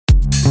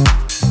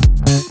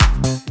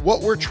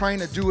What we're trying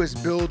to do is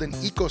build an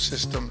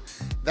ecosystem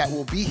that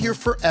will be here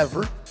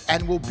forever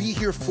and will be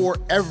here for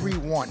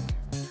everyone,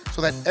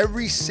 so that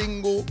every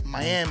single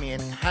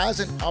Miamian has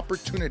an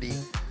opportunity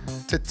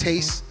to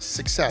taste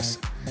success.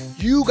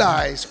 You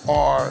guys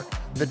are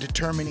the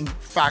determining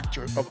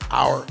factor of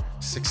our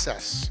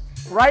success.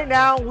 Right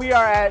now, we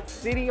are at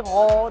City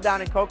Hall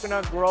down in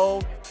Coconut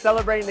Grove,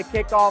 celebrating the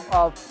kickoff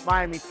of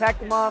Miami Tech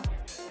Month,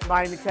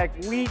 Miami Tech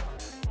Week,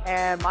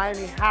 and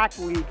Miami Hack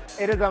Week.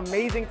 It is an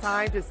amazing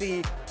time to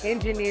see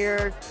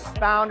engineers,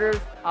 founders,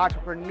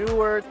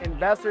 entrepreneurs,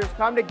 investors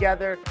come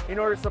together in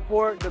order to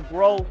support the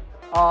growth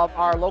of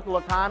our local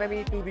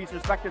economy through these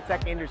respective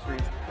tech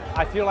industries.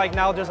 I feel like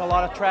now there's a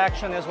lot of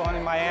traction as well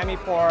in Miami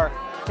for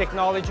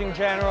technology in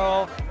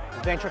general,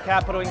 venture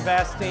capital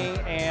investing,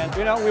 and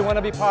we want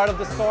to be part of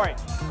the story.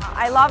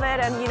 I love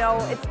it, and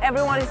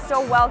everyone is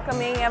so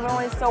welcoming,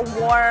 everyone is so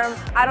warm.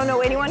 I don't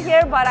know anyone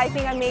here, but I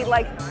think I made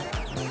like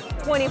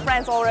 20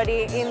 friends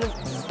already in the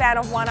span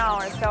of 1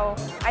 hour. So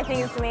I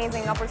think it's an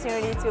amazing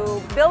opportunity to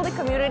build a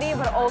community,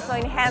 but also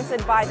enhance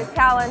it by the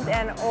talent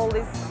and all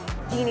these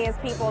genius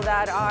people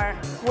that are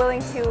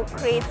willing to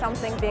create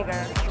something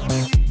bigger.